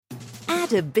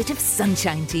Add a bit of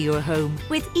sunshine to your home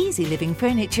with Easy Living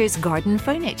Furniture's garden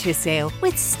furniture sale.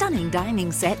 With stunning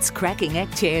dining sets, cracking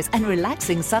egg chairs and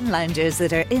relaxing sun loungers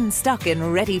that are in stock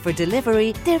and ready for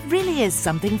delivery, there really is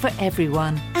something for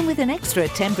everyone. And with an extra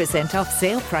 10% off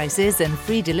sale prices and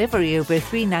free delivery over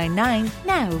 $399,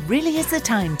 now really is the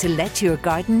time to let your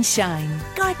garden shine.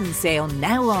 Garden sale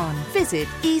now on. Visit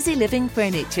Easy Living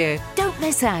Furniture. Don't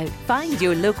miss out. Find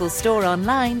your local store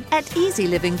online at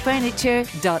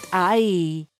easylivingfurniture.ie.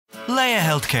 Leia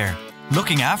Healthcare,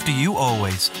 looking after you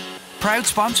always. Proud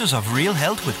sponsors of Real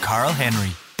Health with Carl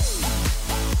Henry.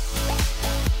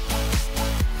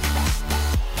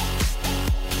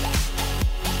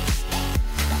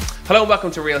 Hello and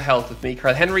welcome to Real Health with me,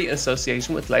 Carl Henry, in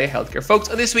association with Leia Healthcare. Folks,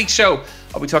 on this week's show,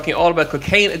 I'll be talking all about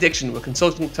cocaine addiction with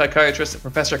consultant psychiatrist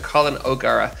Professor Colin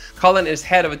O'Gara. Colin is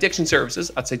head of addiction services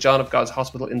at St John of God's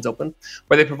Hospital in Dublin,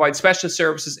 where they provide specialist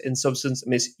services in substance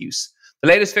misuse. The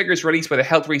latest figures released by the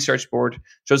Health Research Board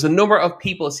shows the number of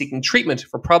people seeking treatment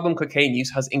for problem cocaine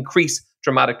use has increased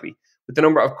dramatically, with the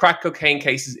number of crack cocaine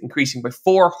cases increasing by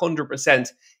 400%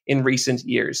 in recent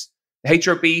years. The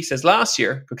HRB says last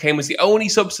year, cocaine was the only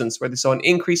substance where they saw an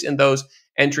increase in those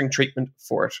entering treatment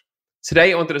for it.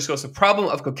 Today, I want to discuss the problem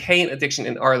of cocaine addiction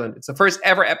in Ireland. It's the first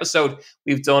ever episode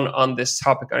we've done on this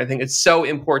topic, and I think it's so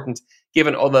important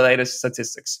given all the latest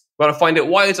statistics. We want to find out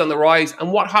why it's on the rise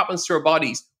and what happens to our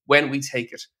bodies when we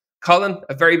take it. Colin,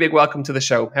 a very big welcome to the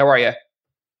show. How are you?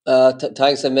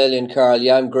 Thanks a million, Carl.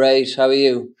 Yeah, I'm great. How are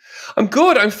you? I'm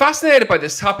good. I'm fascinated by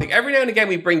this topic. Every now and again,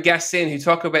 we bring guests in who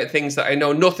talk about things that I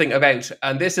know nothing about.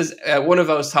 And this is one of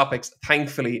those topics,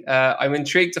 thankfully. I'm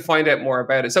intrigued to find out more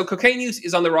about it. So cocaine use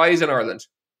is on the rise in Ireland.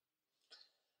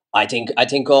 I think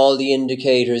all the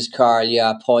indicators,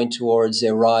 Carl, point towards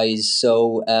a rise.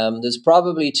 So there's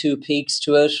probably two peaks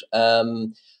to it.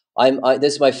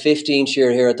 This is my 15th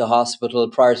year here at the hospital.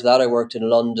 Prior to that, I worked in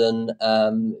London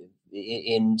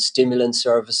in stimulant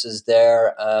services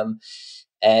there.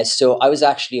 So I was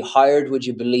actually hired, would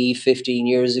you believe, 15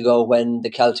 years ago when the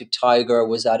Celtic Tiger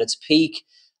was at its peak,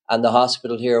 and the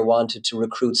hospital here wanted to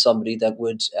recruit somebody that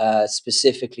would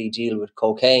specifically deal with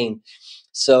cocaine.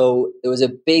 So there was a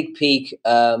big peak,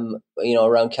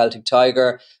 around Celtic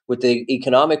Tiger. With the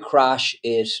economic crash,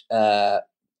 it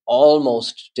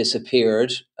almost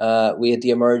disappeared. We had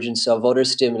the emergence of other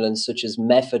stimulants such as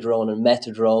mephedrone and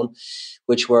methadone,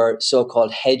 which were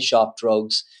so-called head shop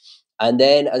drugs. And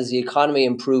then as the economy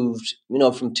improved,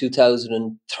 from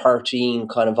 2013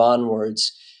 kind of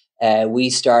onwards, we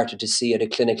started to see at a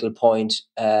clinical point,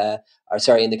 in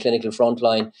the clinical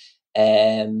frontline,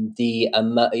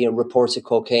 the reports of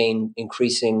cocaine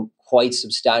increasing quite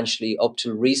substantially up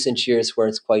to recent years where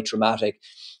it's quite dramatic.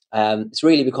 It's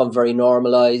really become very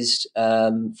normalized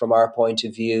from our point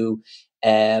of view,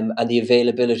 and the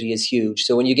availability is huge.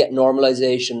 So when you get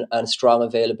normalization and strong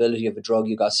availability of a drug,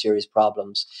 you got serious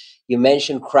problems. You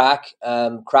mentioned crack.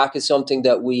 Crack is something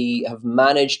that we have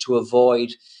managed to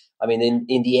avoid. I mean,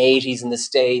 in the 80s in the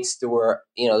States, there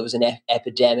was an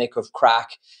epidemic of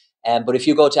crack. But if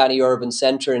you go to any urban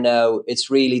center now,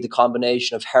 it's really the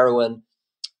combination of heroin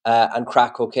and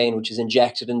crack cocaine, which is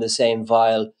injected in the same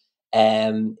vial.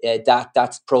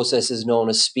 That process is known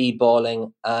as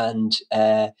speedballing, and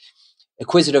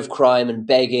acquisitive crime and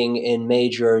begging in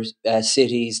major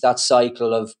cities. That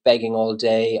cycle of begging all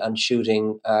day and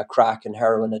shooting crack and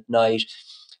heroin at night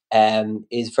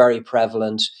is very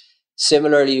prevalent.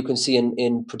 Similarly, you can see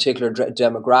in particular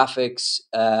demographics,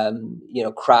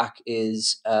 crack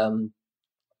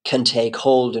can take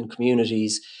hold in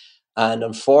communities, and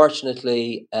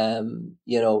unfortunately,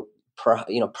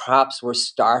 perhaps we're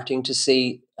starting to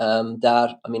see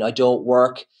that. I mean, I don't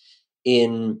work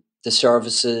in the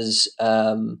services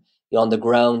on the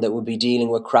ground that would be dealing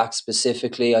with crack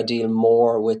specifically. I deal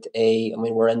more with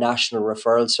we're a national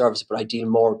referral service, but I deal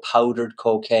more with powdered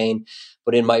cocaine.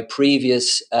 But in my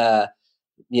previous,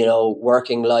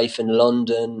 working life in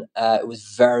London, it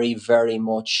was very, very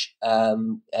much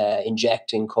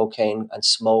injecting cocaine and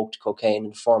smoked cocaine in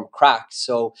the form of crack.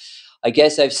 So I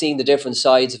guess I've seen the different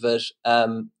sides of it.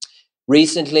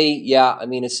 Recently,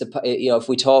 it's if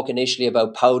we talk initially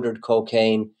about powdered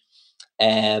cocaine,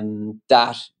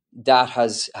 that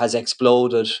has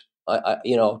exploded.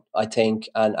 I think,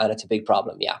 and it's a big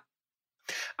problem. Yeah.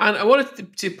 And I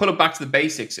wanted to put it back to the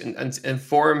basics and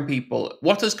inform people.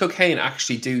 What does cocaine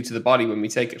actually do to the body when we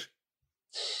take it?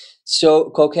 So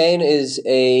cocaine is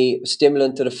a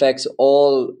stimulant that affects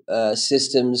all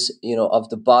systems, of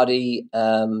the body.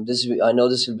 I know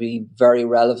this will be very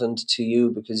relevant to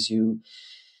you because you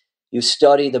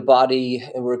study the body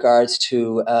in regards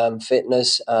to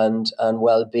fitness and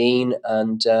well-being,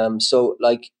 and so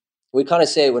like we kind of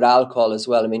say it with alcohol as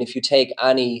well. I mean, if you take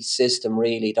any system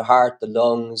really, the heart, the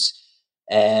lungs,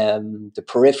 the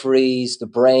peripheries, the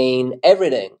brain,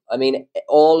 everything. I mean,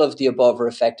 all of the above are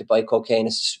affected by cocaine.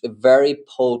 It's a very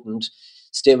potent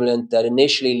stimulant that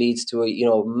initially leads to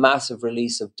a massive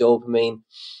release of dopamine.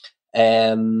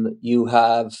 You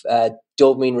have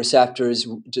dopamine receptors,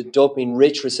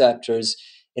 dopamine-rich receptors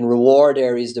in reward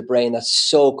areas of the brain that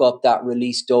soak up that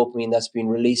released dopamine that's been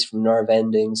released from nerve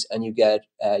endings, and you get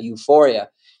euphoria.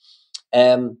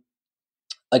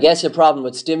 I guess the problem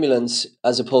with stimulants,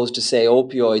 as opposed to say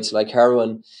opioids like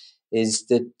heroin, is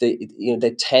that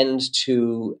they tend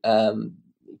to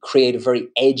create a very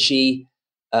edgy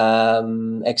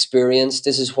experience.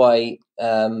 This is why,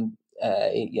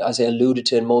 as I alluded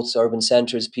to, in most urban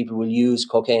centres, people will use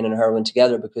cocaine and heroin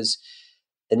together, because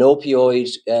an opioid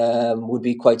would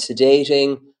be quite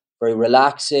sedating, very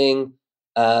relaxing,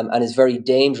 and is very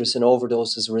dangerous in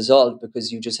overdose as a result,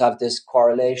 because you just have this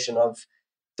correlation of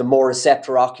the more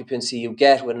receptor occupancy you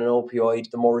get with an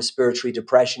opioid, the more respiratory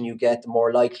depression you get, the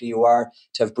more likely you are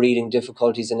to have breathing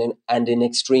difficulties and in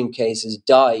extreme cases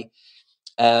die.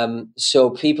 So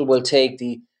people will take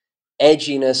the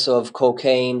edginess of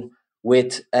cocaine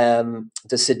with the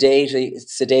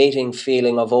sedating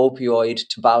feeling of opioid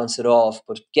to balance it off.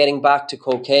 But getting back to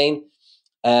cocaine,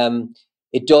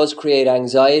 it does create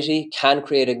anxiety, can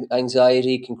create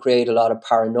a lot of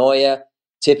paranoia.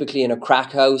 Typically in a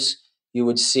crack house, you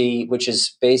would see, which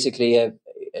is basically a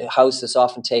house that's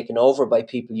often taken over by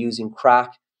people using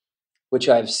crack, which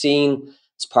I've seen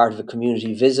as part of a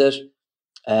community visit.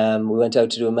 We went out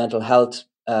to do a mental health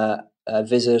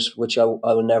visit, which I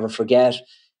will never forget.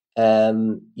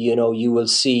 You will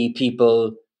see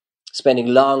people spending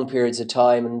long periods of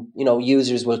time, and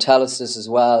users will tell us this as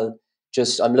well.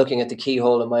 I'm looking at the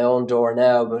keyhole in my own door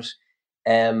now, but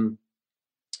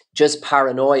just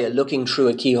paranoia, looking through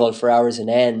a keyhole for hours on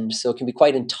end. So it can be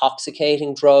quite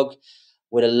intoxicating drug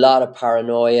with a lot of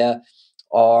paranoia,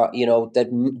 or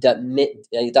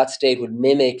that state would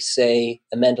mimic, say,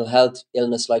 a mental health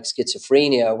illness like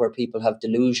schizophrenia, where people have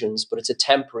delusions, but it's a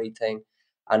temporary thing,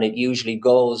 and it usually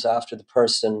goes after the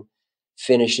person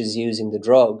finishes using the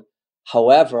drug.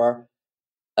 However,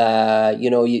 there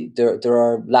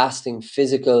are lasting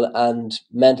physical and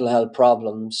mental health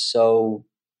problems. So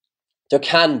there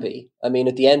can be. I mean,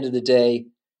 at the end of the day,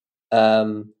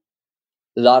 a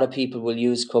lot of people will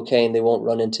use cocaine. They won't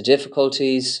run into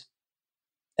difficulties.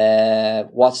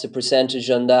 What's the percentage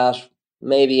on that?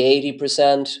 Maybe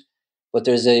 80%. But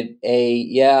there's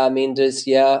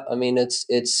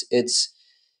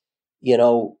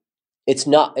it's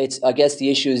I guess the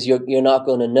issue is you're not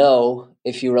going to know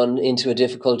if you run into a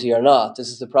difficulty or not. This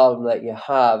is the problem that you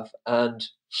have. And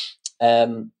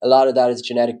a lot of that is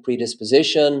genetic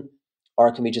predisposition, or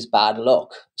it can be just bad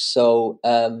luck. So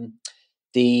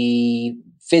the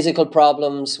physical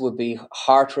problems would be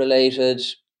heart-related,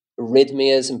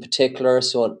 arrhythmias in particular,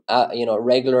 so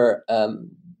regular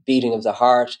beating of the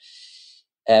heart.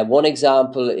 One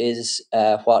example is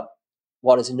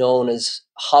what is known as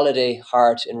holiday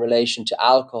heart in relation to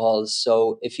alcohol.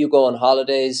 So if you go on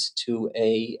holidays to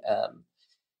you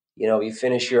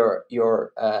finish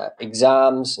your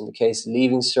exams, in the case of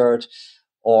Leaving Cert,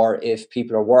 or if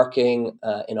people are working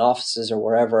in offices or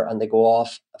wherever, and they go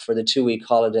off for the 2-week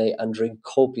holiday and drink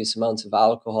copious amounts of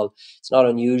alcohol, it's not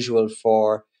unusual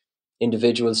for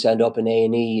individuals to end up in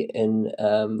A&E in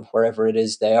wherever it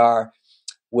is they are,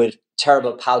 with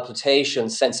terrible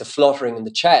palpitations, sense of fluttering in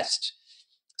the chest.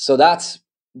 So that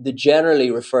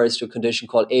generally refers to a condition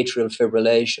called atrial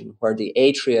fibrillation, where the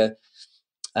atria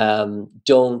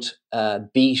don't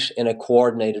beat in a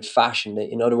coordinated fashion.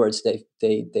 In other words, they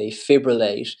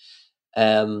fibrillate,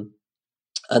 and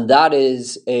that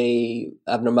is a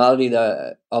abnormality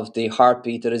of the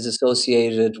heartbeat that is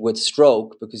associated with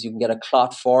stroke, because you can get a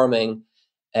clot forming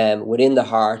within the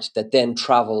heart that then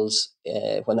travels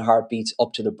when the heart beats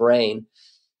up to the brain.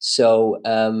 So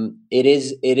it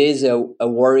is a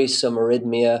worrisome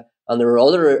arrhythmia, and there are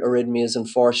other arrhythmias,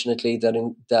 unfortunately, that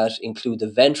include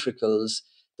the ventricles,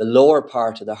 the lower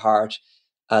part of the heart,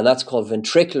 and that's called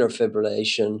ventricular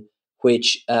fibrillation,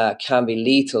 which can be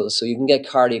lethal. So you can get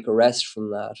cardiac arrest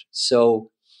from that. So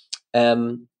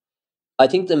I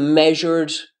think the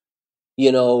measured,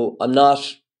 I'm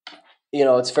not,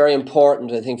 it's very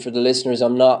important, I think, for the listeners.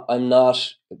 I'm not,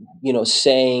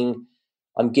 saying,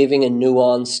 I'm giving a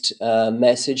nuanced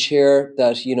message here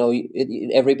that,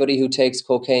 everybody who takes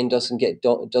cocaine doesn't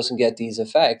get these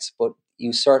effects, but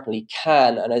you certainly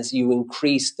can. And as you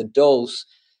increase the dose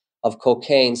of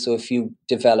cocaine, so if you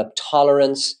develop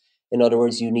tolerance, in other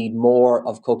words, you need more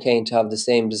of cocaine to have the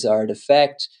same desired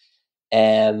effect,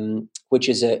 which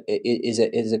is a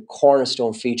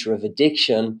cornerstone feature of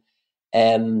addiction,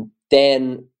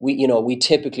 then we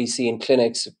typically see in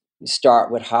clinics start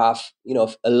with half,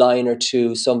 a line or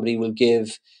two. Somebody will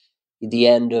give the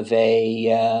end of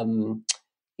a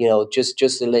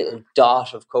just a little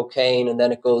dot of cocaine, and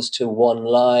then it goes to one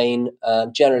line.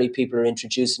 Generally, people are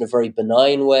introduced in a very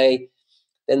benign way.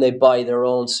 Then they buy their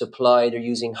own supply. They're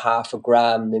using half a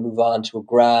gram. They move on to a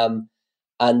gram.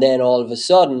 And then all of a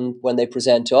sudden, when they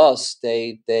present to us,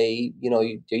 they're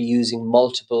using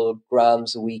multiple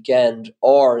grams a weekend,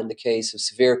 or in the case of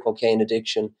severe cocaine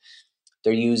addiction,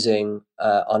 they're using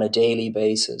on a daily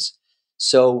basis.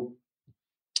 So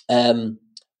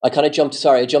I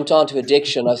jumped onto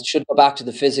addiction. I should go back to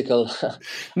the physical.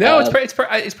 No,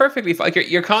 it's perfectly fine. Like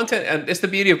your content, and it's the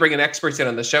beauty of bringing experts in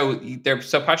on the show. They're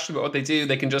so passionate about what they do.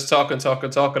 They can just talk and talk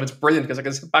and talk, and it's brilliant because I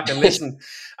can sit back and listen.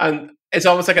 And it's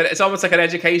almost like an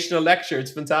educational lecture.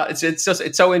 It's fantastic.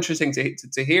 It's so interesting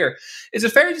to hear. Is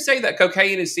it fair to say that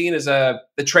cocaine is seen as a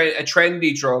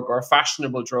trendy drug or a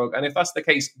fashionable drug? And if that's the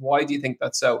case, why do you think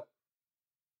that's so?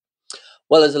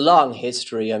 Well, there's a long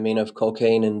history, of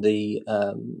cocaine in the,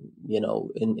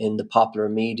 in the popular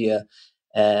media.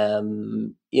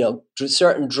 Certain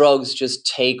drugs just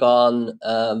take on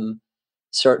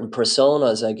certain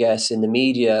personas, I guess, in the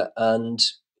media, and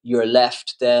you're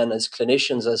left then as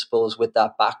clinicians, I suppose, with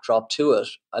that backdrop to it.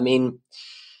 I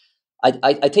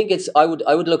think I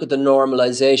would look at the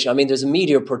normalization. There's a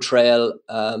media portrayal,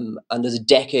 and there's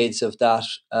decades of that.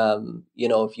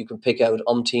 If you can pick out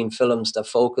umpteen films that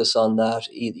focus on that,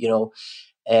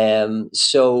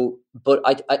 but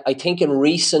I think in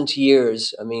recent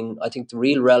years, I think the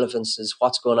real relevance is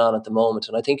what's going on at the moment.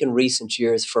 And I think in recent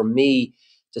years, for me,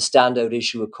 the standout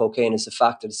issue with cocaine is the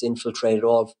fact that it's infiltrated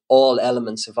all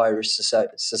elements of Irish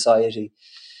society.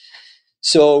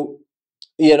 So,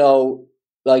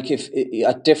 like if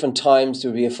at different times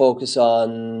there would be a focus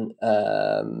on,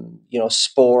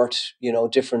 sport,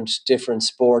 different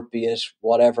sport, be it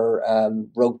whatever,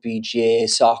 rugby, GAA,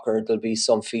 soccer, there'll be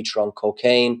some feature on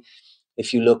cocaine.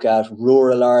 If you look at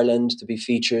rural Ireland, there'll be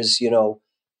features,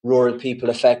 rural people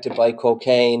affected by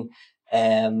cocaine.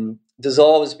 There's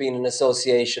always been an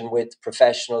association with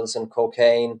professionals and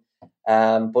cocaine.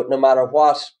 But no matter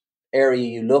what area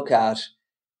you look at,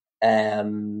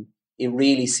 it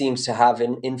really seems to have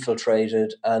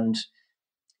infiltrated. And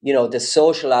the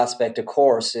social aspect, of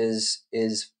course, is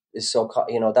so,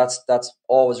 that's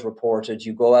always reported.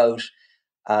 You go out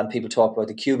and people talk about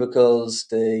the cubicles,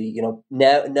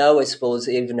 now I suppose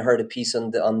I even heard a piece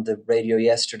on the radio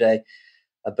yesterday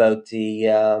about the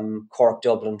Cork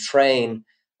Dublin train,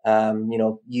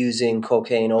 using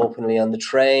cocaine openly on the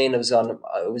train. It was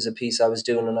a piece I was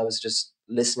doing, and I was just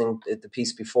listening. The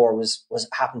piece before was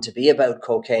happened to be about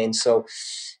cocaine. So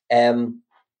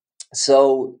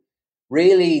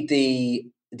really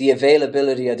the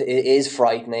availability is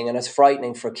frightening, and it's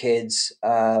frightening for kids,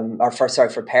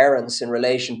 for parents in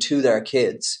relation to their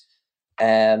kids.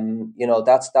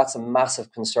 That's a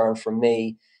massive concern for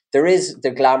me. There is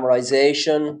the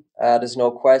glamorization. There's no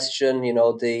question.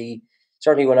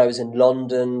 Certainly when I was in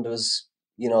London, there was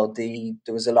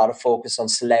a lot of focus on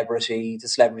celebrity. The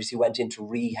celebrities who went into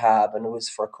rehab, and it was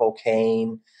for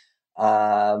cocaine.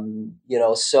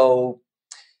 So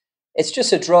it's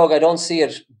just a drug. I don't see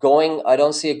it going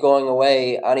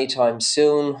away anytime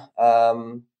soon,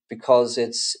 because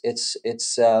it's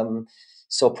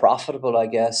so profitable, I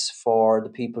guess, for the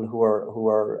people who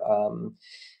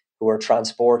are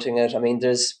transporting it.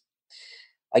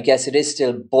 I guess it is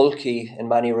still bulky in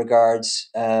many regards.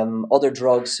 Other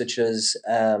drugs such as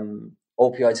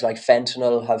opioids like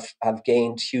fentanyl have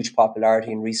gained huge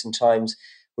popularity in recent times,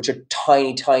 which are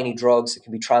tiny, tiny drugs that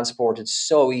can be transported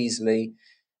so easily.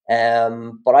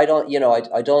 But I don't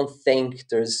think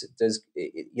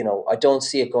I don't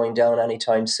see it going down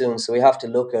anytime soon. So we have to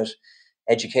look at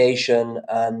education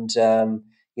and,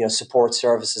 support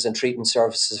services and treatment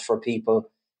services for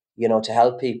people, to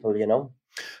help people,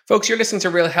 Folks, you're listening to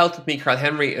Real Health with me, Carl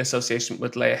Henry, in association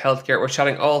with Laya Healthcare. We're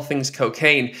chatting all things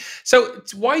cocaine. So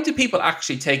why do people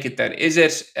actually take it then? Is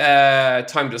it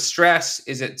time to stress?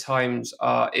 Is it times,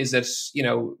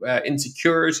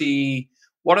 insecurity?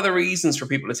 What are the reasons for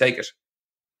people to take it?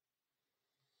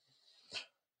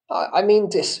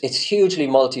 It's hugely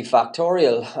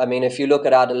multifactorial. If you look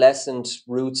at adolescent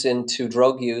routes into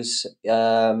drug use,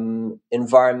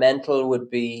 environmental would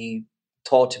be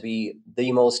thought to be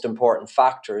the most important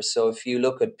factor. So if you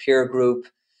look at peer group,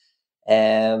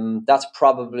 that's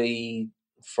probably,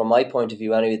 from my point of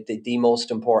view anyway, the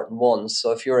most important one. So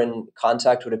if you're in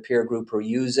contact with a peer group who are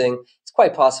using, it's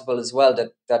quite possible as well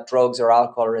that drugs or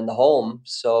alcohol are in the home.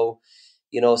 So,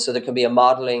 so there can be a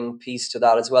modeling piece to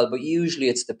that as well, but usually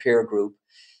it's the peer group.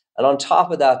 And on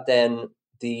top of that, then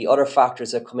the other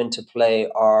factors that come into play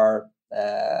are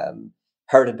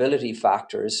heritability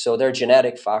factors. So they're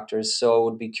genetic factors. So it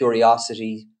would be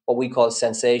curiosity, what we call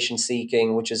sensation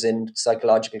seeking, which is in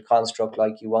psychological construct,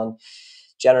 like you want.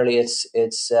 Generally, it's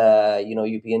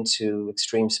you'd be into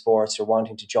extreme sports or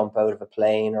wanting to jump out of a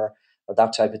plane or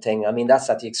that type of thing. I mean, that's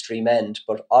at the extreme end,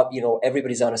 but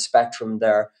everybody's on a spectrum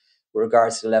there with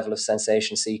regards to the level of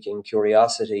sensation seeking,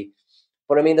 curiosity.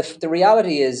 But I mean, the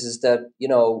reality is that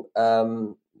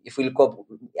if we look up,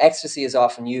 ecstasy is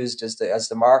often used as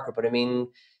the marker. But I mean,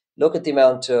 look at the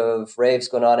amount of raves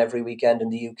going on every weekend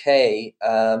in the UK.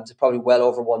 There's probably well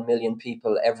over 1 million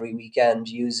people every weekend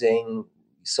using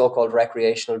so-called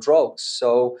recreational drugs.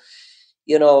 So,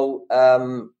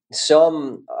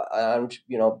 some and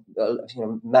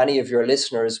many of your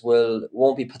listeners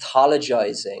won't be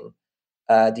pathologizing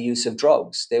the use of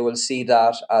drugs. They will see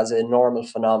that as a normal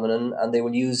phenomenon, and they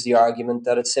will use the argument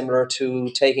that it's similar to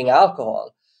taking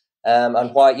alcohol.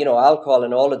 And why, alcohol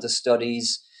in all of the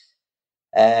studies,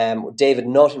 David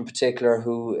Nutt in particular,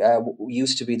 who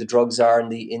used to be the drug czar in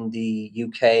the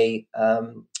UK,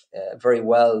 very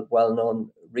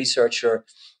well-known researcher,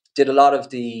 did a lot of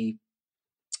the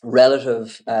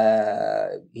relative,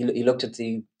 he looked at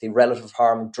the relative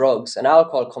harm of drugs, and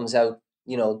alcohol comes out,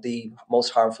 the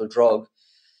most harmful drug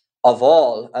of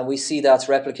all. And we see that's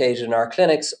replicated in our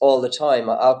clinics all the time.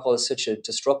 Alcohol is such a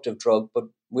destructive drug, but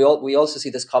we also see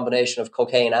this combination of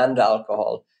cocaine and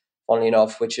alcohol, funnily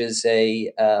enough, which is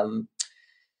a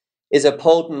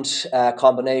potent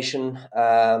combination.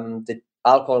 The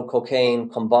alcohol and cocaine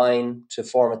combine to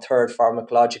form a third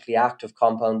pharmacologically active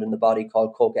compound in the body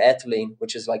called cocaethylene,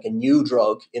 which is like a new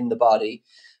drug in the body,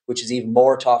 which is even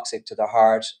more toxic to the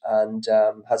heart and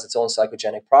has its own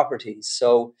psychogenic properties.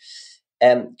 So,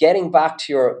 getting back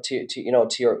to your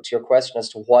question as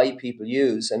to why people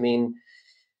use, I mean,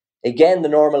 again, the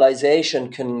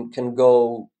normalization can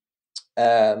go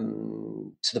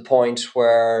to the point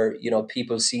where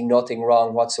people see nothing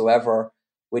wrong whatsoever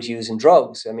with using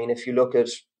drugs. I mean, if you look at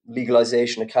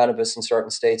legalization of cannabis in certain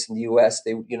states in the US,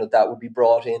 that would be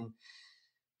brought in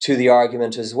to the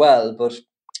argument as well. But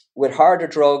with harder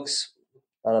drugs,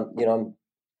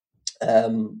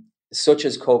 such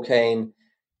as cocaine,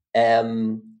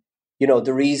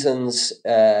 the reasons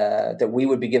that we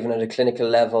would be given at a clinical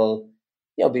level,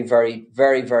 be very,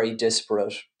 very, very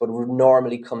disparate, but would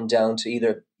normally come down to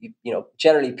either,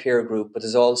 generally peer group, but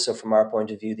there's also, from our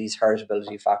point of view, these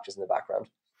heritability factors in the background.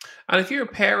 And if you're a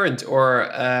parent or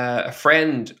a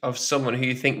friend of someone who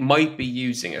you think might be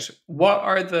using it, what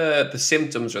are the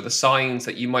symptoms or the signs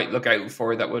that you might look out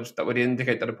for that would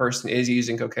indicate that a person is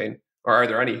using cocaine? Or are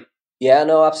there any? Yeah,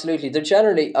 no, absolutely. They're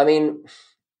generally, I mean,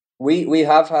 we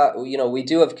have had, we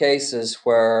do have cases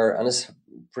where, and it's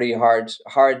pretty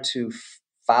hard to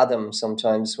fathom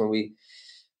sometimes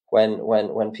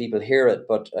when people hear it,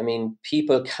 but I mean,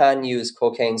 people can use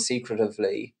cocaine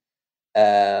secretively,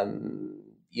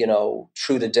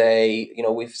 through the day.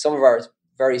 We've some of our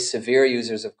very severe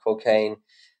users of cocaine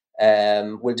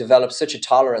will develop such a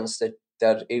tolerance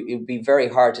that it would be very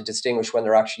hard to distinguish when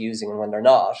they're actually using and when they're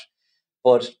not.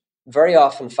 But very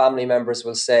often family members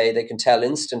will say they can tell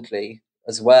instantly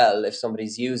as well if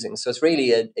somebody's using. So it's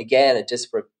really, a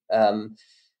disparate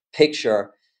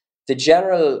picture. The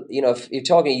general, if you're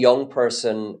talking a young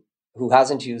person who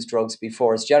hasn't used drugs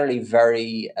before, it's generally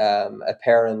very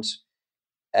apparent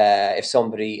if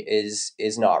somebody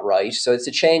is not right. So it's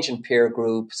a change in peer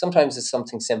group. Sometimes it's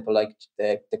something simple like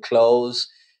the clothes.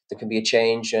 There can be a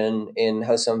change in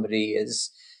how somebody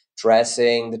is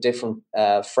dressing, the different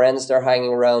friends they're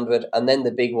hanging around with. And then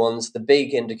the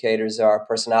big indicators are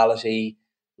personality,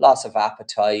 loss of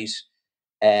appetite,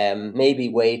 maybe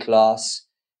weight loss,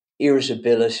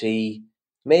 irritability,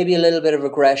 maybe a little bit of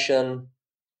aggression.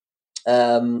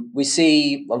 We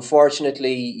see,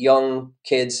 unfortunately, young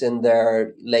kids in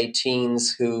their late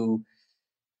teens who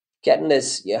getting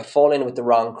this, fall in with the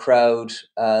wrong crowd,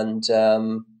 and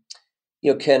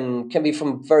can be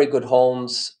from very good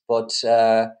homes, but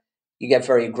you get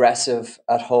very aggressive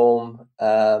at home.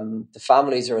 The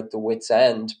families are at the wit's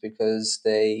end because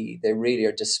they really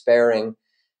are despairing.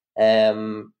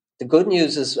 The good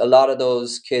news is a lot of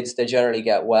those kids, they generally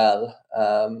get well.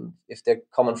 If they're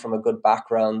coming from a good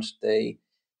background, they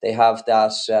have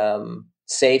that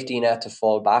safety net to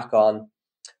fall back on.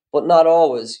 But not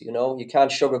always, you can't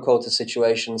sugarcoat the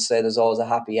situation and say there's always a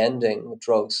happy ending with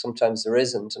drugs. Sometimes there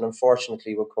isn't. And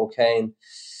unfortunately with cocaine,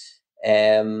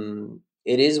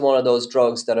 it is one of those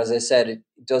drugs that, as I said, it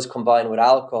does combine with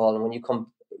alcohol. And when you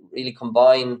really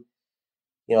combine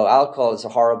alcohol is a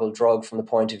horrible drug from the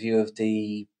point of view of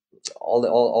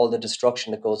all the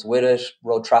destruction that goes with it,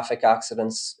 road traffic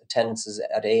accidents, attendances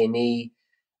at A&E,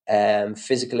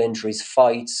 physical injuries,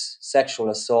 fights, sexual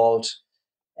assault.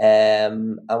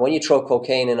 And when you throw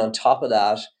cocaine in on top of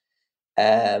that,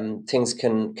 things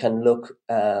can look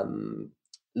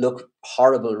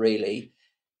horrible, really.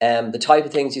 The type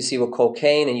of things you see with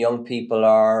cocaine in young people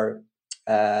are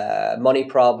money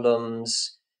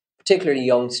problems, particularly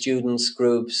young students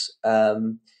groups,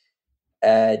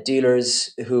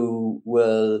 dealers who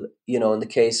will, in the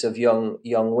case of young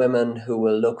women, who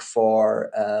will look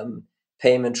for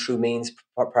payment through means,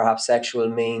 perhaps sexual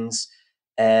means.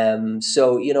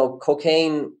 So,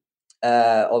 cocaine,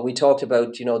 or we talked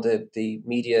about, the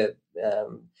media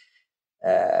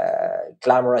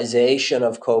glamorization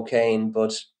of cocaine,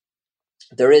 but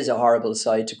there is a horrible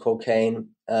side to cocaine.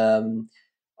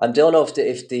 I don't know if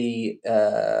the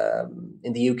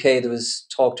in the UK there was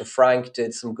Talk to Frank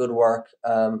did some good work.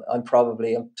 I'm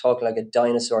talking like a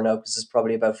dinosaur now, because it's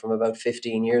probably from about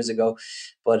 15 years ago.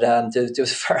 But there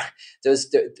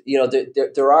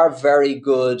are very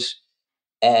good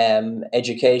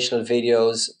educational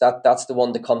videos. That's the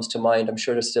one that comes to mind. I'm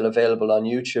sure they're still available on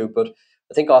YouTube. But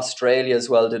I think Australia as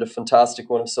well did a fantastic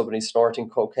one of somebody snorting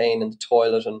cocaine in the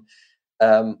toilet, and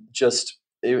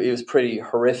it was pretty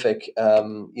horrific.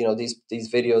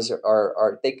 These videos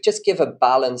are they just give a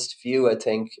balanced view, I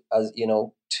think, as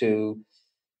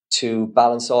to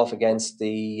balance off against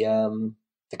the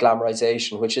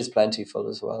glamorization, which is plentiful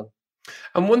as well.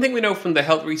 And one thing we know from the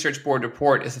Health Research Board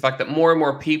report is the fact that more and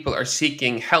more people are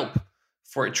seeking help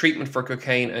for treatment for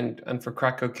cocaine and for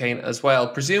crack cocaine as well.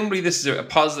 Presumably this is a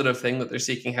positive thing that they're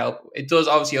seeking help. It does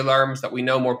obviously alarm us that we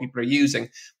know more people are using,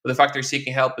 but the fact they're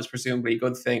seeking help is presumably a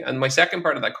good thing. And my second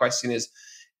part of that question is,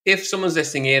 if someone's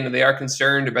listening in and they are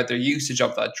concerned about their usage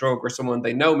of that drug, or someone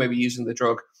they know may be using the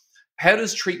drug, how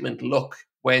does treatment look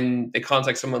when they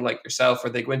contact someone like yourself, or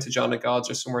they go into John of God's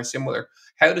or somewhere similar?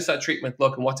 How does that treatment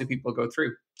look, and what do people go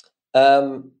through?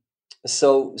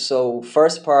 So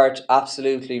first part,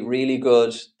 absolutely really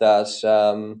good that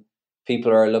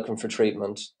people are looking for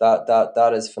treatment.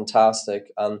 That is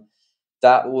fantastic, and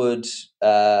that would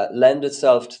lend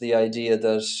itself to the idea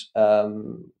that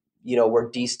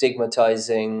we're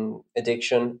destigmatizing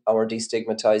addiction, and we're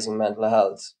destigmatizing mental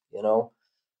health.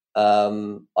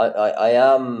 I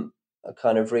am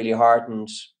kind of really heartened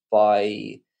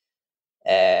by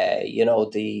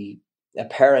the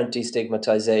apparent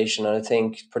destigmatization, and I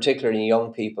think particularly in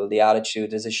young people, the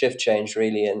attitude is a shift change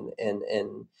really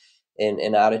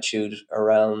in attitude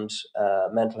around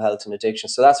mental health and addiction.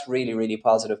 So that's really, really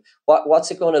positive. What's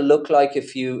it going to look like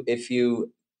if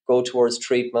you go towards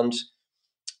treatment?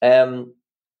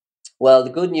 Well, the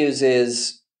good news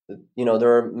is,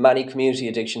 there are many community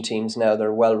addiction teams now that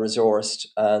are well resourced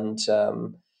and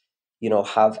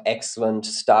have excellent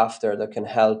staff there that can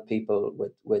help people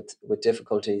with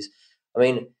difficulties. I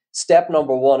mean, step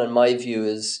number one, in my view,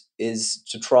 is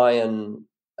to try and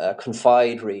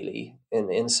confide really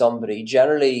in somebody.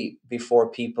 Generally, before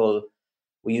people,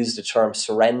 we use the term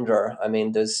surrender. I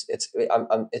mean, it's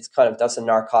kind of, that's a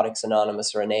Narcotics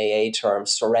Anonymous or an AA term,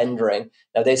 surrendering.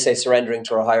 Now they say surrendering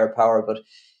to a higher power, but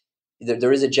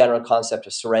there is a general concept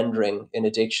of surrendering in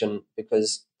addiction,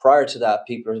 because prior to that,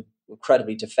 people are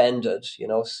incredibly defended,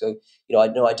 so, I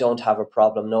know I don't have a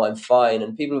problem. No, I'm fine.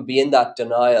 And people would be in that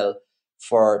denial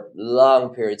for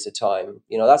long periods of time.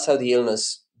 That's how the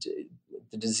illness,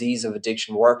 the disease of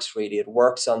addiction works, really. It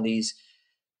works on these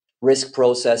risk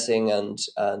processing and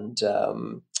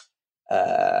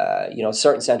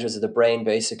certain centers of the brain,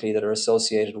 basically, that are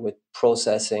associated with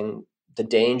processing the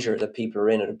danger that people are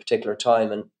in at a particular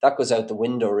time. And that goes out the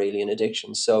window, really, in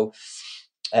addiction. So,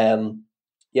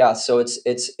 so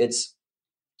it's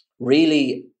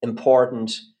really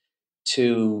important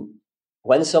to,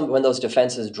 when those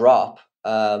defenses drop,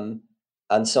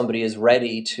 and somebody is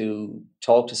ready to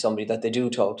talk to somebody, that they do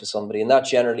talk to somebody, and that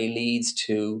generally leads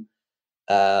to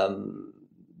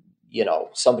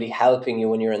somebody helping you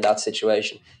when you're in that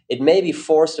situation. It may be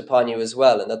forced upon you as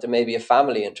well, and that there may be a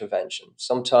family intervention.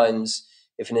 Sometimes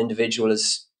if an individual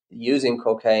is using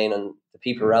cocaine and the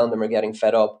people around them are getting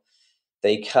fed up,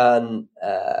 they can,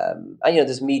 and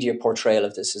there's media portrayal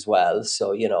of this as well.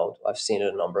 So, I've seen it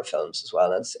in a number of films as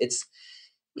well. And it's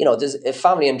there's a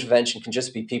family intervention can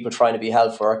just be people trying to be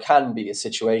helpful, or it can be a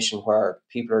situation where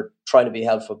people are trying to be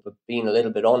helpful but being a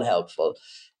little bit unhelpful.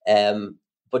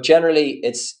 But generally,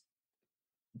 it's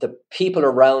the people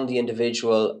around the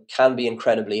individual can be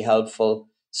incredibly helpful.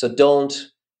 So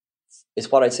don't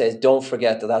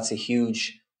forget that that's a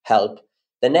huge help.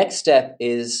 The next step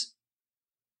is,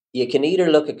 you can either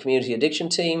look at community addiction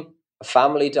team, a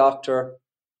family doctor,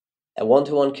 a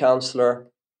one-to-one counsellor,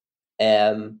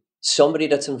 somebody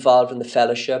that's involved in the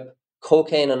fellowship.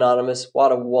 Cocaine Anonymous,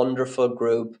 what a wonderful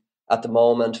group at the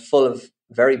moment, full of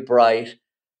very bright,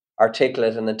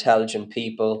 articulate and intelligent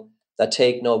people that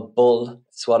take no bull,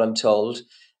 is what I'm told.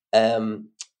 I'm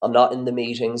not in the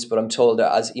meetings, but I'm told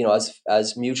that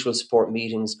as mutual support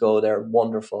meetings go, they're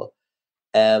wonderful.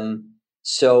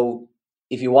 So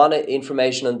if you want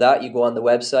information on that, you go on the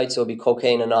website. So it'll be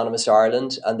Cocaine Anonymous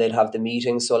Ireland, and they'll have the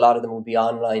meetings. So a lot of them will be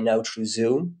online now through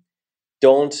Zoom.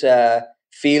 Don't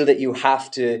feel that you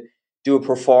have to do a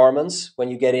performance when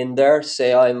you get in there.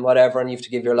 Say I'm whatever, and you have to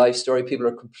give your life story. People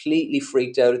are completely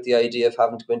freaked out at the idea of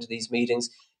having to go into these meetings.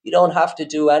 You don't have to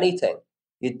do anything.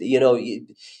 You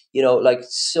know, like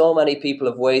so many people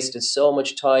have wasted so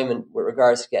much time with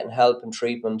regards to getting help and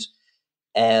treatment,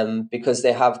 because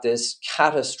they have this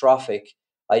catastrophic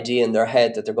idea in their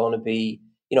head that they're going to be,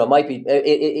 it might be,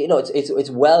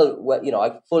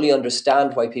 I fully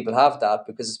understand why people have that,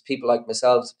 because people like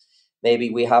myself, maybe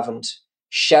we haven't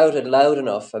shouted loud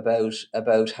enough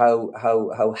about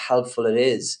how helpful it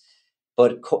is.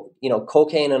 But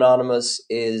Cocaine Anonymous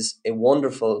is a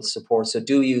wonderful support, so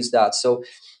do use that. So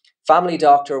family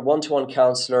doctor, one-to-one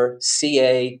counsellor,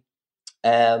 CA,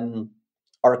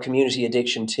 or a community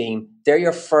addiction team, they're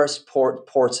your first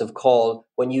ports of call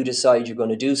when you decide you're going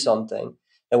to do something.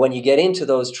 And when you get into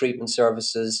those treatment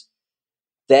services,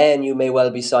 then you may well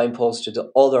be signposted to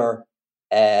other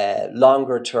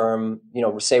longer term,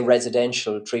 say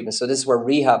residential treatment. So this is where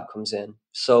rehab comes in.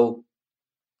 So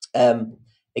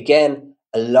again,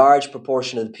 a large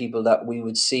proportion of the people that we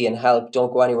would see and help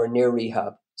don't go anywhere near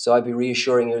rehab. So I'd be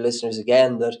reassuring your listeners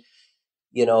again that,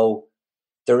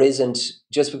 there isn't,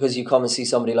 just because you come and see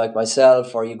somebody like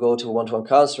myself, or you go to a one-to-one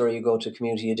counsellor, or you go to a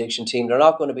community addiction team, they're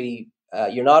not going to be,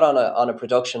 you're not on a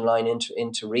production line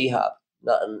into rehab.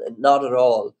 Not at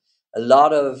all. A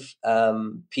lot of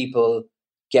people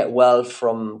get well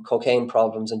from cocaine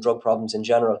problems and drug problems in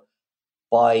general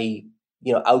by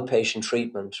outpatient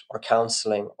treatment or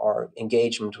counselling or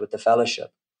engagement with the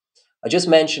fellowship. I just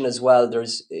mentioned as well,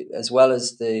 there's, as well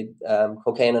as the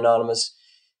Cocaine Anonymous,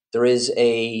 there is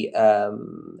a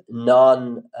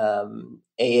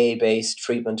non-AA based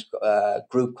treatment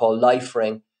group called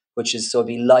LifeRing, which is, so it'd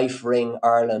be LifeRing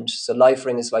Ireland. So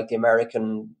LifeRing is like the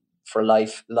American for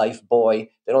life boy.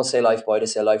 They don't say life boy, they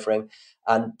say LifeRing.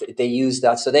 And they use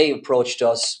that. So they approached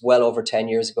us well over 10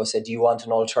 years ago, said, do you want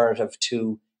an alternative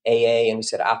to AA? And we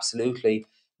said, absolutely.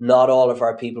 Not all of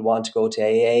our people want to go to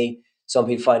AA. Some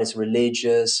people find it's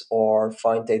religious or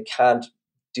find they can't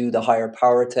do the higher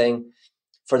power thing.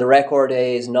 For the record,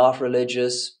 AA is not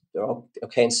religious.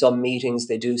 Okay, in some meetings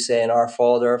they do say in Our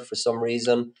Father for some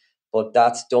reason, but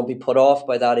don't be put off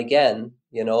by that again,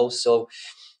 So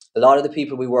a lot of the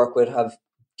people we work with have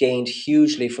gained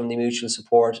hugely from the mutual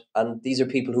support, and these are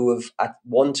people who have at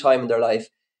one time in their life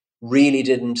really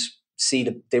did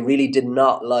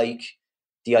not like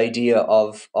the idea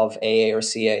of AA or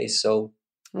CA. So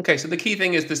okay, so the key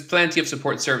thing is there's plenty of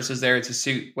support services there to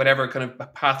suit whatever kind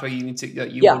of pathway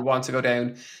would want to go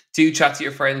down. Do chat to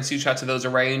your friends, do chat to those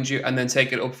around you, and then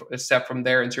take it up a step from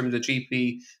there in terms of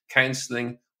GP,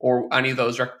 counselling, or any of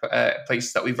those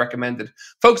places that we've recommended.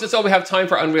 Folks, that's all we have time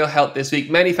for on Real Health this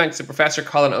week. Many thanks to Professor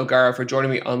Colin O'Gara for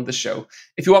joining me on the show.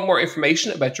 If you want more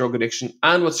information about drug addiction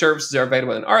and what services are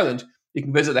available in Ireland, you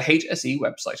can visit the HSE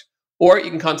website. Or you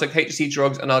can contact HSE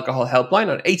Drugs and Alcohol Helpline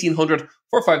on 1800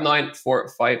 459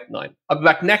 459. I'll be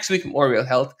back next week with more Real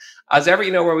Health. As ever,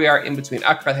 you know where we are, in between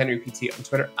 @HenryPT on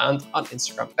Twitter and on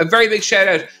Instagram. A very big shout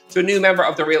out to a new member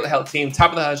of the Real Health team.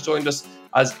 Tabitha has joined us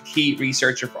as key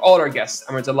researcher for all our guests,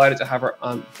 and we're delighted to have her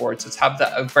on board. So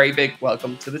Tabitha, a very big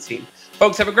welcome to the team.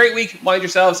 Folks, have a great week. Mind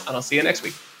yourselves, and I'll see you next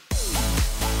week.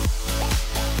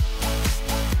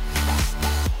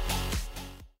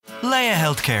 Leia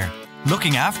Healthcare,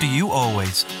 looking after you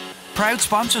always. Proud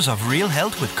sponsors of Real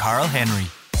Health with Carl Henry.